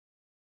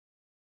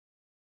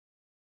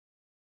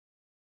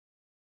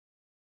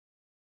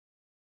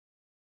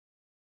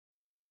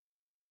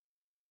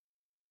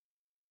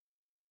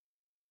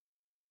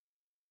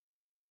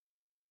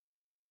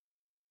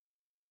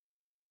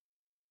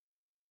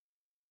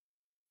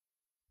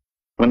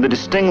When the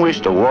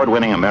distinguished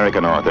award-winning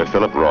American author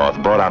Philip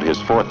Roth brought out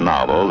his fourth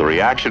novel, the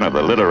reaction of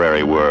the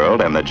literary world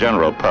and the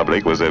general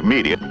public was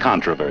immediate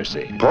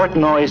controversy.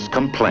 Portnoy's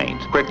Complaint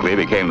quickly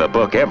became the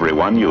book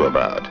everyone knew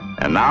about.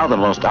 And now the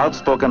most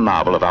outspoken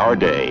novel of our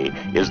day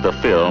is the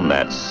film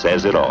that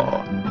says it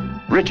all.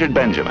 Richard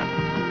Benjamin,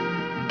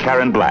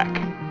 Karen Black,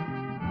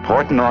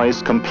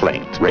 Portnoy's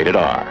Complaint, rated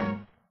R.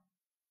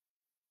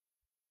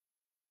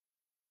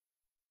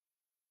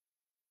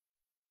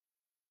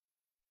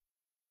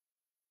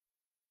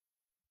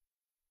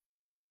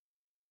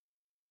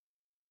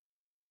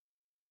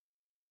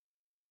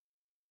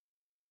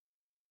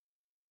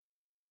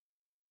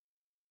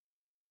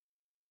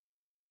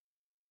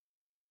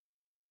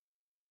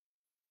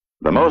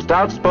 The most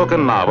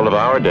outspoken novel of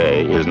our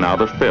day is now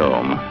the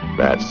film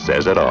that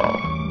says it all.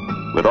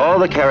 With all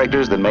the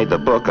characters that made the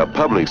book a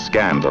public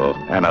scandal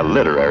and a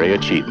literary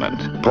achievement.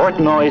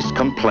 Portnoy's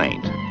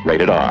Complaint,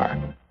 rated R.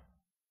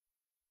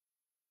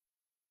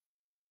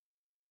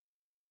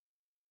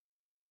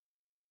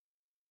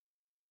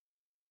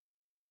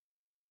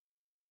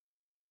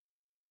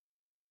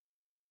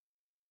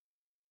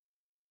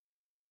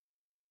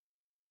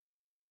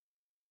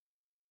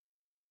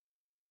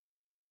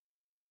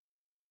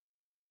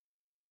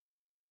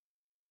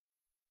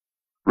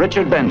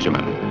 Richard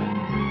Benjamin,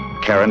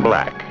 Karen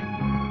Black,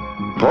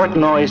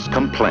 Portnoy's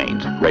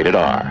Complaint, rated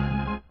R.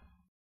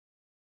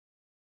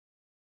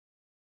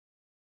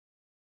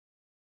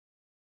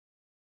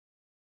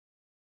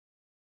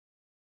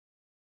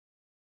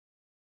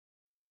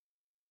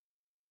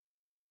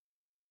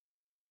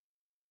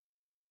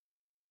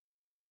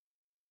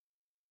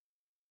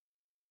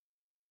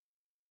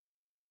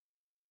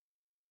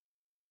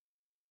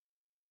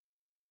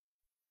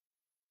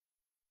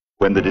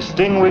 When the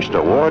distinguished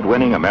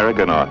award-winning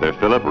American author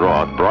Philip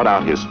Roth brought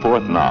out his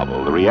fourth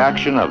novel, the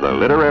reaction of the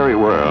literary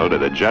world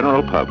and the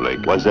general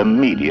public was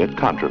immediate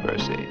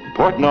controversy.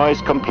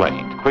 Portnoy's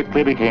Complaint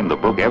quickly became the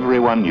book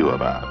everyone knew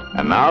about.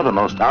 And now the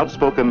most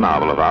outspoken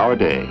novel of our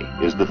day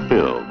is the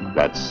film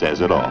that says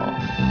it all.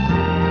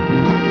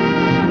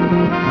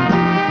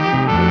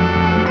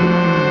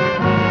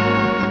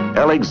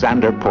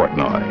 Alexander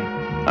Portnoy,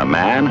 a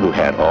man who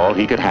had all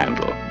he could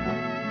handle.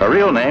 Her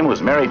real name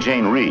was Mary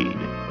Jane Reed,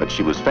 but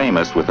she was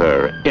famous with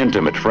her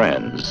intimate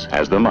friends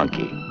as the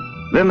Monkey.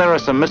 Then there are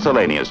some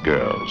miscellaneous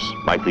girls,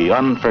 like the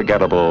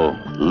unforgettable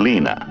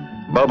Lena,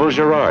 Bubble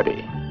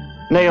Girardi,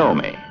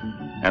 Naomi,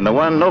 and the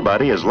one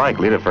nobody is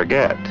likely to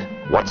forget,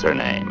 what's her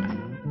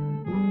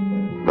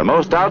name? The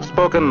most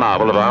outspoken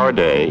novel of our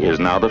day is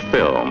now the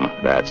film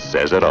that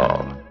says it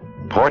all.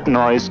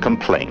 Portnoy's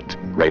Complaint,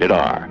 rated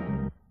R.